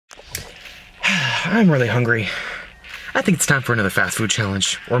I'm really hungry. I think it's time for another fast food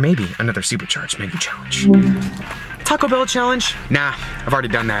challenge, or maybe another supercharged menu challenge. Taco Bell challenge? Nah, I've already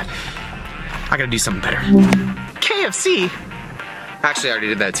done that. I gotta do something better. KFC? Actually, I already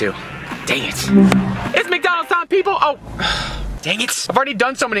did that too. Dang it. It's McDonald's time, people! Oh, dang it. I've already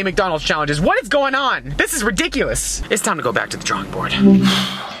done so many McDonald's challenges. What is going on? This is ridiculous. It's time to go back to the drawing board.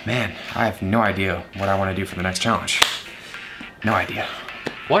 Man, I have no idea what I want to do for the next challenge. No idea.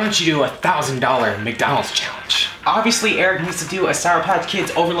 Why don't you do a $1,000 McDonald's challenge? Obviously, Eric needs to do a Sour Patch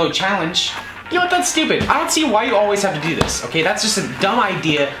Kids Overload challenge. You know what, that's stupid. I don't see why you always have to do this, okay? That's just a dumb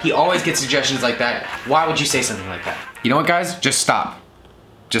idea. He always gets suggestions like that. Why would you say something like that? You know what, guys? Just stop.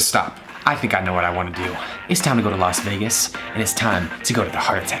 Just stop. I think I know what I want to do. It's time to go to Las Vegas, and it's time to go to the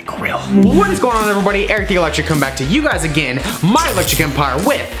Heart Attack Grill. What is going on, everybody? Erik the Electric coming back to you guys again, my electric empire,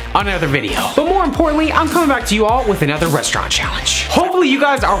 with another video. But more importantly, I'm coming back to you all with another restaurant challenge. Hopefully you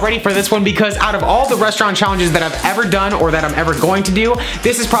guys are ready for this one, because out of all the restaurant challenges that I've ever done or that I'm ever going to do,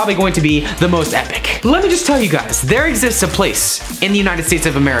 this is probably going to be the most epic. Let me just tell you guys, there exists a place in the United States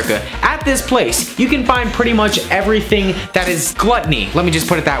of America. At this place, you can find pretty much everything that is gluttony. Let me just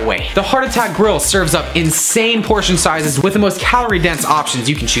put it that way. The Heart Attack Grill serves up insane portion sizes with the most calorie-dense options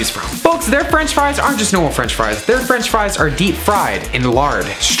you can choose from. Folks, their french fries aren't just normal french fries. Their french fries are deep fried in lard,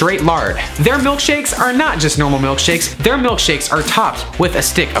 straight lard. Their milkshakes are not just normal milkshakes. Their milkshakes are topped with a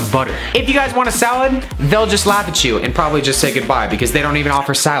stick of butter. If you guys want a salad, they'll just laugh at you and probably just say goodbye, because they don't even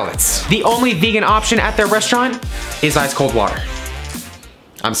offer salads. The only vegan option at their restaurant is ice cold water.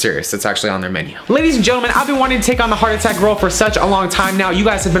 I'm serious, it's actually on their menu. Ladies and gentlemen, I've been wanting to take on the Heart Attack Grill for such a long time now. You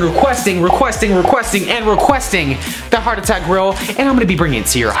guys have been requesting the Heart Attack Grill, and I'm gonna be bringing it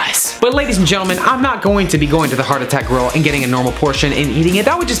to your eyes. But ladies and gentlemen, I'm not going to be going to the Heart Attack Grill and getting a normal portion and eating it.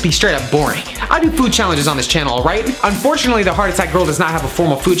 That would just be straight up boring. I do food challenges on this channel, alright? Unfortunately, the Heart Attack Grill does not have a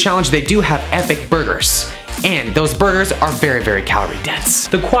formal food challenge. They do have epic burgers. And those burgers are very, very calorie dense.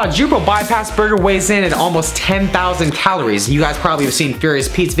 The Quadruple Bypass Burger weighs in at almost 10,000 calories. You guys probably have seen Furious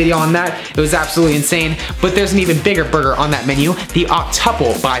Pete's video on that. It was absolutely insane. But there's an even bigger burger on that menu, the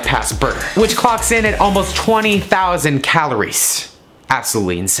Octuple Bypass Burger, which clocks in at almost 20,000 calories.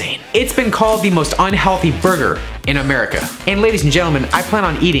 Absolutely insane. It's been called the most unhealthy burger in America. And ladies and gentlemen, I plan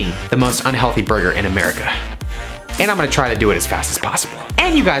on eating the most unhealthy burger in America. And I'm gonna try to do it as fast as possible.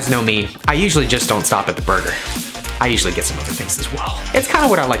 And you guys know me, I usually just don't stop at the burger. I usually get some other things as well. It's kind of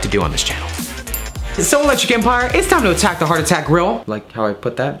what I like to do on this channel. So Electric Empire, it's time to attack the Heart Attack Grill. Like how I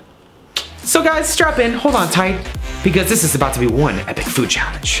put that. So guys, strap in, hold on tight, because this is about to be one epic food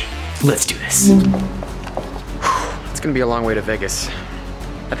challenge. Let's do this. It's gonna be a long way to Vegas.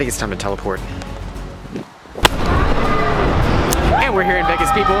 I think it's time to teleport. And we're here in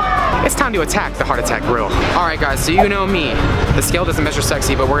Vegas, people. It's time to attack the Heart Attack Grill. All right, guys, so you know me. The scale doesn't measure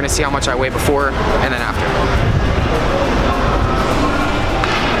sexy, but we're gonna see how much I weigh before and then after.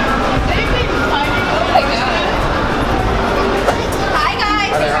 Hi, guys.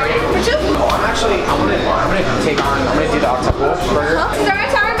 Hi there, how are you? Oh, I'm gonna do the Octuple Burger. This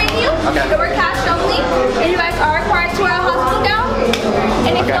is our menu. Okay. We're cash only. And you guys are required to wear a hospital gown.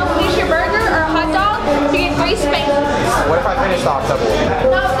 And if you don't finish your burger or hot dog, you get free spankings. What if I finish the Octuple?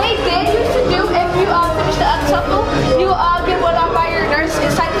 No, they did used to do, if you finish the Octuple, you get one off by your nurse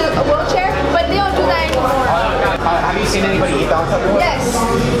inside the wheelchair, but they don't do that anymore. Have you seen anybody eat the Octuple? Yes.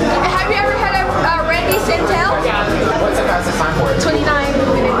 Have you ever had a Randy Santel? What's the fastest time for it? 29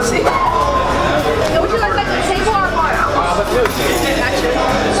 minutes. Would you like a table or a bar? Let's do it. Gotcha.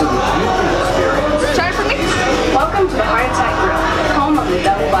 Try it for me. Welcome to the Heart Attack Grill, home of the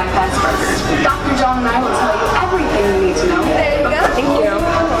Double Bypass Burger. Dr. John and I will tell you everything you need to know. There you go. Thank you.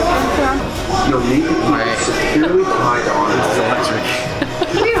 You'll need to keep it securely tied on to the electric.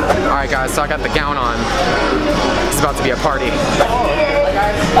 All right, guys, so I got the gown on. It's about to be a party. Hi,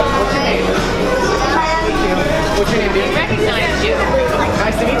 guys. What's your name? What's your name, dude? I recognize you.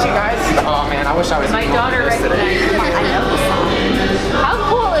 Nice to meet you guys. Oh man, I wish I was. My daughter recognized you. I know this song. How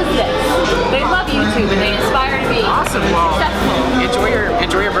cool is this? They love YouTube and they inspire to be Awesome. Well, successful.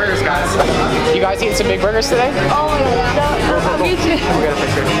 enjoy your burgers, guys. You guys eating some big burgers today? Oh my god. You too. We got a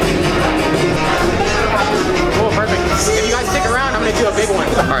picture. Cool, perfect. If you guys stick around, I'm gonna do a big one.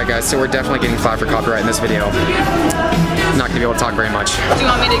 All right, guys. So we're definitely getting flagged for copyright in this video. I'm not gonna be able to talk very much. Do you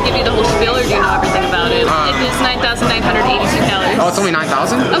want me to give you the whole spiel or do you know everything about it? It is 9,982 calories. Oh, it's only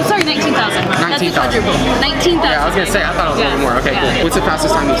 9,000? Oh, sorry, 19,000. That's the 19,000. quadruple. 19,000. Yeah, I was gonna say, I thought it was a little more. Okay, cool. What's the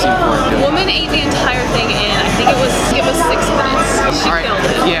fastest time you've seen for it? Woman ate the entire thing in, I think it was 6 minutes. She All right. killed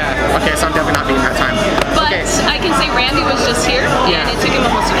it. Yeah. Okay, so I'm definitely not beating that time. But Okay. I can say Randy was just here Yeah. and it took him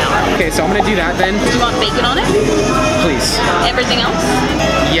almost an hour. Okay, so I'm gonna do that then. Do you want bacon on it? Please. Everything else?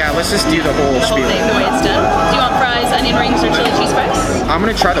 Yeah, let's just do the whole The whole spiel. thing, the way it's done. Do you want fries, onion rings, or chili cheese fries? I'm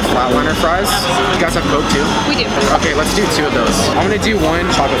gonna try the flatliner fries. You guys have Coke too? We do. Okay, let's do 2 of those. I'm gonna do 1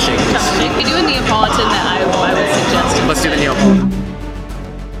 chocolate shake. Chocolate shake. We do a Neapolitan that I would suggest. Let's do the Neapolitan.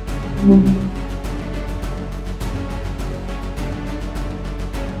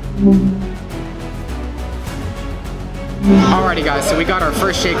 Alrighty guys, so we got our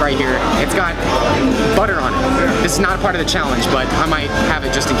first shake right here. It's got butter on it. This is not a part of the challenge, but I might have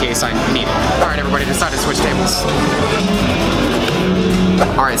it just in case I need it. Alright everybody, decided to switch tables.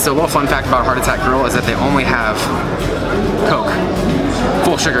 Alright, so a little fun fact about Heart Attack Grill is that they only have Coke.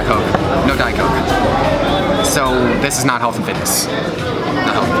 Full sugar Coke, no Diet Coke. So this is not health and fitness.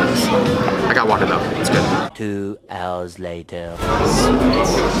 Not health and fitness. I got water though, it's good. 2 hours later.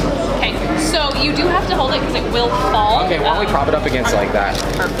 Okay, so you do have to hold it because it will fall. Okay, why don't we prop it up against like that?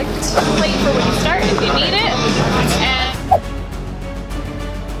 Perfect plate for when you start if you need it. And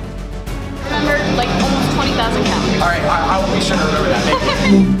remember, like almost 20,000 calories. Alright, I will be sure to remember that.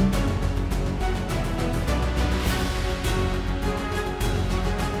 Thank you.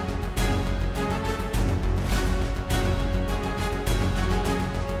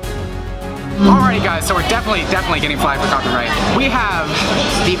 Alrighty guys, so we're definitely getting flagged for copyright. We have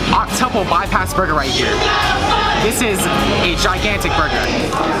the Octuple Bypass Burger right here. This is a gigantic burger.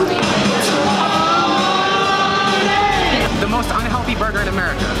 The most unhealthy burger in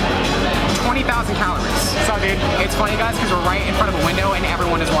America. 20,000 calories. So dude, it's funny guys because we're right in front of a window and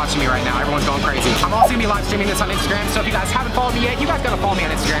everyone is watching me right now. Everyone's going crazy. I'm also gonna be live streaming this on Instagram, so if you guys haven't followed me yet, you guys gotta follow me on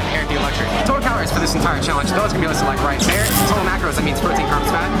Instagram, Erik TheElectric. Total calories for this entire challenge, those are gonna be listed like right there. Total macros, that means protein, carbs,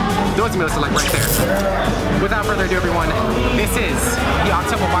 fat. Those are gonna be listed like right there. Without further ado everyone, this is the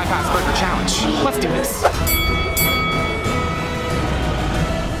Octuple Bypass Burger Challenge. Let's do this.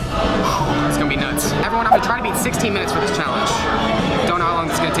 It's gonna be nuts. Everyone, I'm gonna try to beat 16 minutes for this challenge. Don't know how long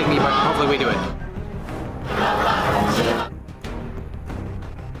this is gonna take me, but hopefully we do it.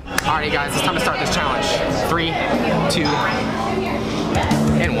 Alrighty guys, it's time to start this challenge. 3, 2,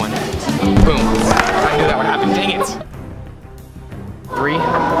 and 1. Boom. I knew that would happen, dang it. 3,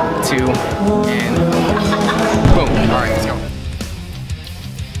 2, and boom. Alright, let's go.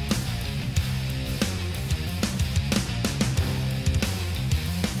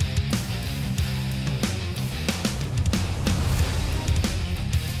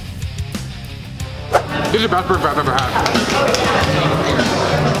 This is the best burger I've ever had.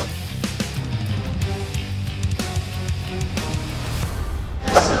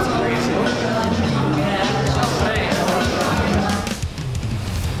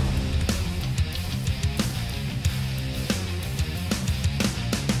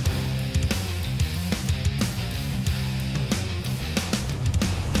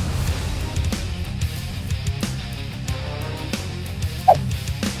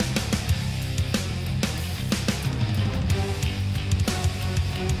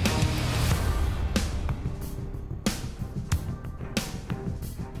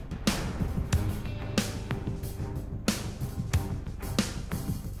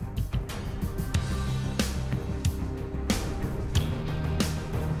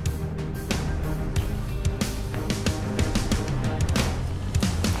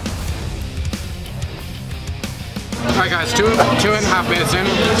 Alright guys, two and a half minutes in,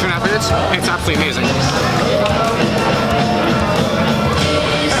 2.5 minutes, it's absolutely amazing.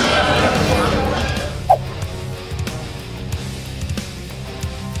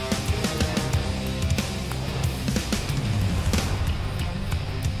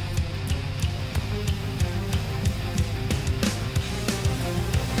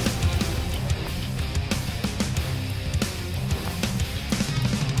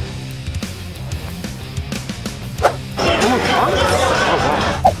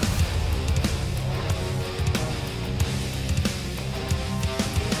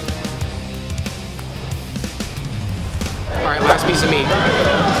 Alright, last piece of meat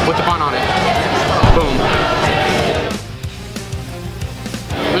with the bun on it. Boom.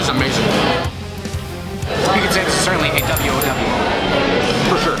 This is amazing. You could say this is certainly a WOW.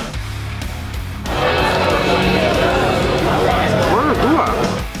 For sure. Where did you at?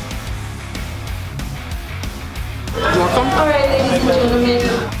 You want some? Alright, ladies and gentlemen.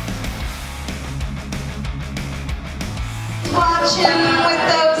 Watching with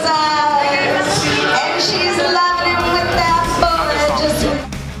those eyes, and she's loving him with that bullet. Just,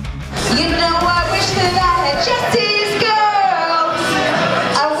 you know, I wish that I had just these girls.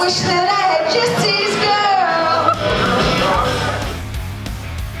 I wish that I had just these girls.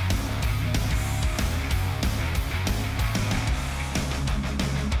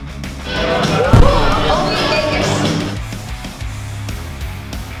 Oh, Vegas.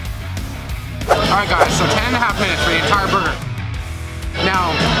 Alright guys, so 10.5 minutes for the entire burger.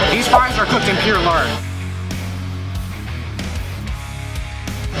 Now, these fries are cooked in pure lard.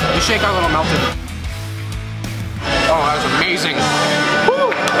 The shake got a little melted. Oh, that was amazing.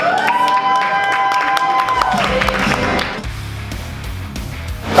 Woo!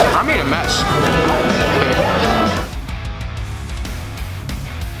 I made a mess.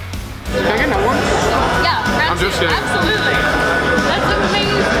 Can I get another one? Yeah, I'm just kidding. Absolutely. That's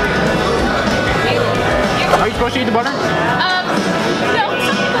amazing. Are you supposed to eat the butter? No,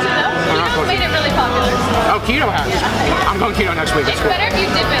 some people do though. Keto made it really popular. Oh, keto has. Yeah. I'm going keto next week. That's It's cool. better if you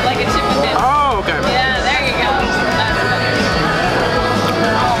dip it like a chip and dip. Oh, okay. Yeah, there you go. That's better.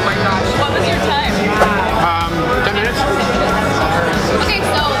 Oh my gosh. What was your time? 10 minutes? Okay,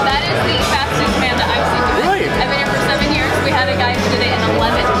 so that is the fastest man that I've seen do it. Really? I've been here for 7 years. We had a guy who did it in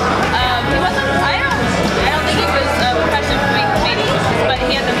 11. He wasn't, I don't think he was a professional maybe, but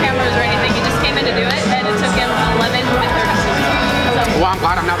he had no cameras or anything. He just came in to do it, and it took him 11 and 36. So, Well, I'm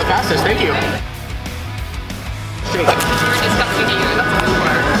glad I'm not the fastest. Thank you. Shake. you're a disgusting eater.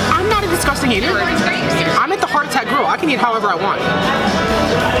 I'm not a disgusting eater. Are you serious? I'm at the Heart Attack Grill. I can eat however I want.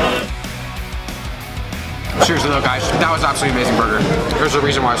 Seriously though, guys, that was absolutely amazing burger. There's a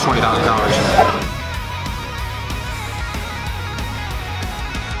reason why it's 20,000 calories.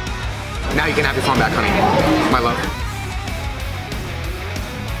 Now you can have your phone back, honey. My love.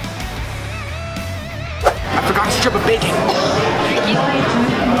 I forgot a strip of bacon.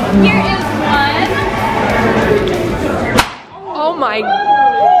 Here is one. Oh my.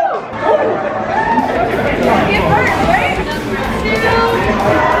 It hurts, right? Number 2.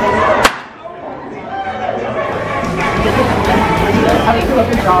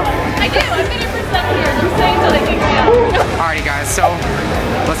 I do. I've been here for 7 years. I'm staying until they kick me out. Alrighty guys, so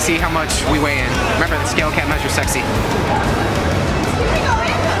let's see how much we weigh in. Remember, the scale can't measure sexy.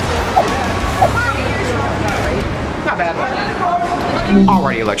 Not bad.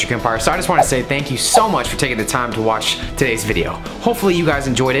 Alrighty, Electric Empire, so I just want to say thank you so much for taking the time to watch today's video. Hopefully you guys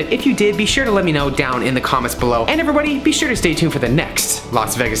enjoyed it. If you did, be sure to let me know down in the comments below. And everybody, be sure to stay tuned for the next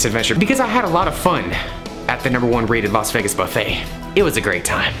Las Vegas adventure, because I had a lot of fun at the #1 rated Las Vegas buffet. It was a great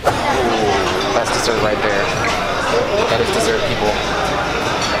time. That's dessert right there. That is dessert, people.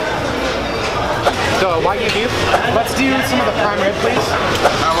 So, Wagyu beef, let's do some of the prime rib, please.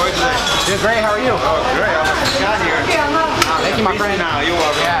 How are you? Doing great, how are you? Oh, great. I was got here. Thank you, my friend. Now, you're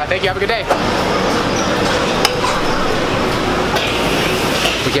welcome. Yeah, thank you, have a good day.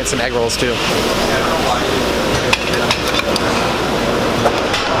 We get some egg rolls too.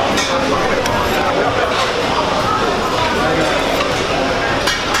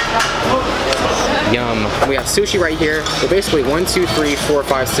 Yum. We have sushi right here. So basically 1, 2, 3, 4,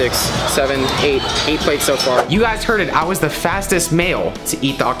 5, 6, 7, 8 plates so far. You guys heard it. I was the fastest male to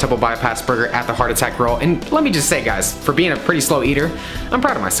eat the Octuple Bypass Burger at the Heart Attack Grill. And let me just say, guys, for being a pretty slow eater, I'm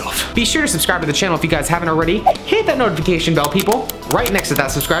proud of myself. Be sure to subscribe to the channel if you guys haven't already. Hit that notification bell, people, right next to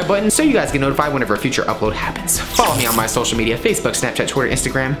that subscribe button so you guys get notified whenever a future upload happens. Follow me on my social media, Facebook, Snapchat, Twitter,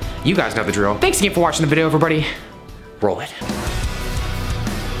 Instagram. You guys know the drill. Thanks again for watching the video, everybody. Roll it.